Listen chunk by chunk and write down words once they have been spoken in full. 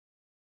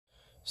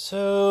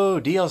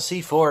So,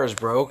 DLC 4 is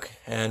broke,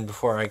 and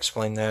before I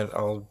explain that,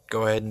 I'll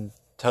go ahead and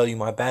tell you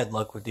my bad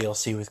luck with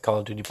DLC with Call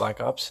of Duty Black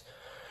Ops.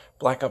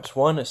 Black Ops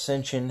 1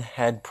 Ascension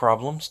had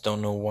problems,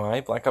 don't know why.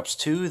 Black Ops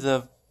 2,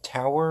 the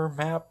tower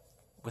map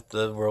with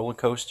the roller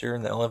coaster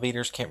and the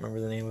elevators, can't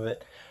remember the name of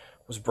it,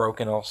 was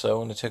broken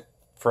also, and it took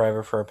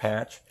forever for a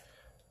patch.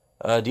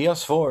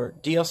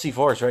 DLC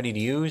 4 is ready to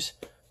use.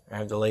 I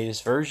have the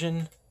latest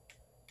version.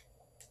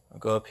 I'll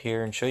go up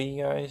here and show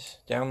you guys.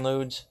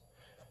 Downloads.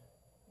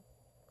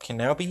 Can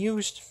now be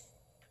used.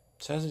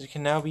 It says it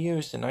can now be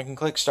used, and I can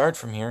click start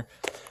from here.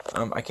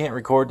 I can't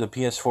record the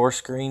PS4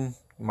 screen.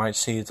 You might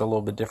see it's a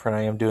little bit different.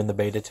 I am doing the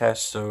beta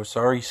test, so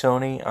sorry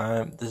Sony.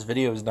 This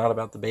video is not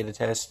about the beta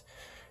test.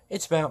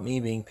 It's about me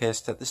being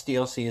pissed that this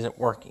DLC isn't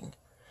working.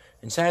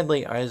 And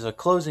sadly, I have a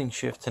closing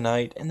shift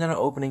tonight and then an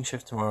opening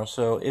shift tomorrow.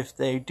 So if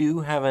they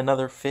do have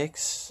another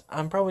fix,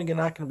 I'm probably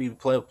not going to be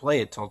play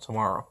it till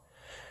tomorrow,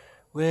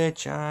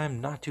 which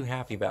I'm not too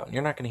happy about. And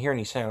you're not going to hear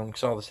any sound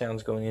because all the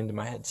sound's going into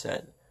my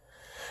headset,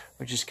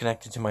 which is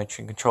connected to my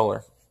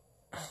controller.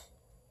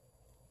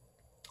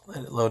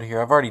 Let it load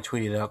here. I've already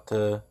tweeted out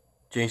to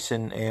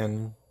Jason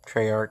and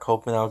Treyarch,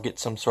 hoping I'll get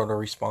some sort of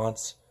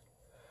response.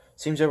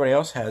 Seems everybody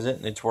else has it,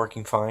 and it's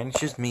working fine. It's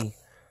just me.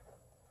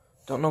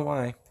 Don't know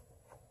why.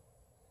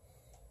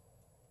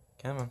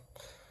 Come on.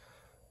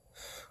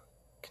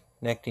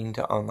 Connecting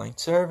to online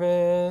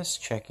service.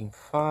 Checking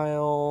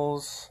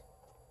files.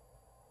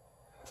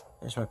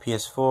 There's my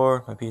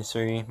PS4, my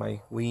PS3,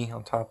 my Wii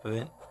on top of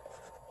it.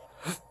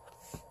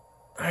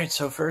 Alright,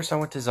 so first I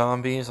went to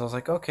Zombies. I was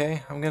like,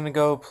 okay, I'm going to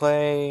go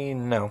play...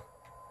 No.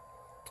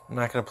 I'm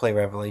not going to play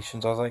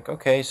Revelations. I was like,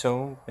 okay,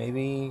 so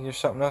maybe there's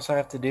something else I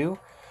have to do.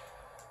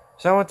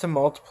 So I went to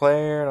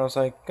multiplayer, and I was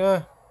like,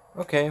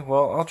 okay,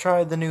 well, I'll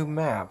try the new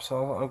maps.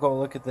 I'll go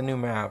look at the new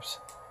maps.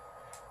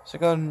 So I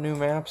go to new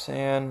maps,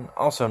 and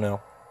also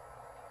no.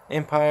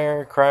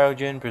 Empire,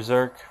 Cryogen,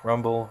 Berserk,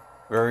 Rumble,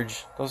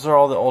 Verge. Those are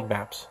all the old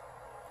maps.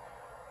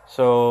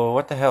 So,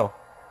 what the hell?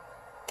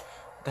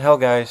 What the hell,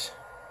 guys?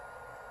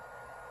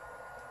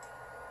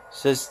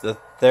 This is the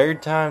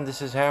third time this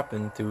has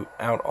happened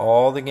throughout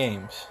all the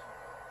games.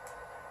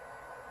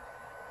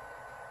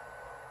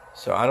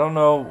 So I don't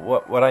know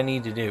what I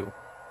need to do.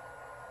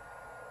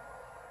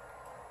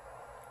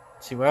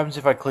 Let's see what happens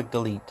if I click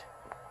delete.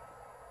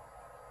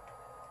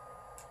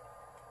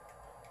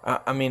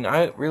 I mean,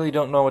 I really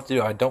don't know what to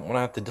do. I don't want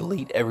to have to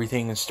delete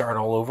everything and start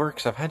all over,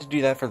 because I've had to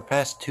do that for the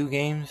past 2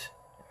 games.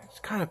 It's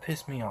kind of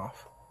pissed me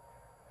off.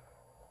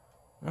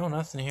 No,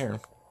 nothing here.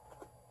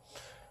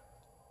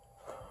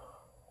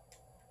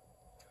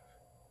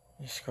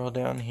 You scroll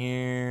down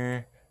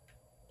here.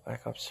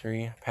 Black Ops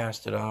 3. I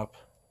passed it up.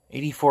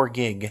 84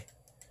 gig.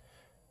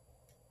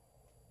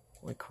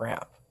 Holy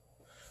crap.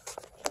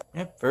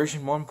 Yep,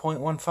 version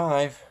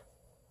 1.15.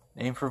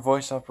 Name for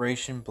voice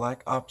operation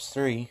Black Ops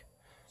 3.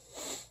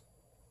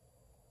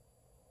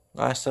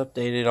 Last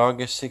updated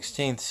August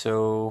 16th,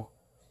 so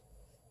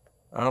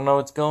I don't know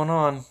what's going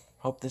on.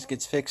 Hope this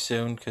gets fixed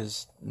soon,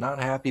 because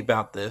not happy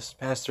about this.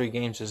 Past 3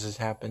 games this has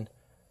happened.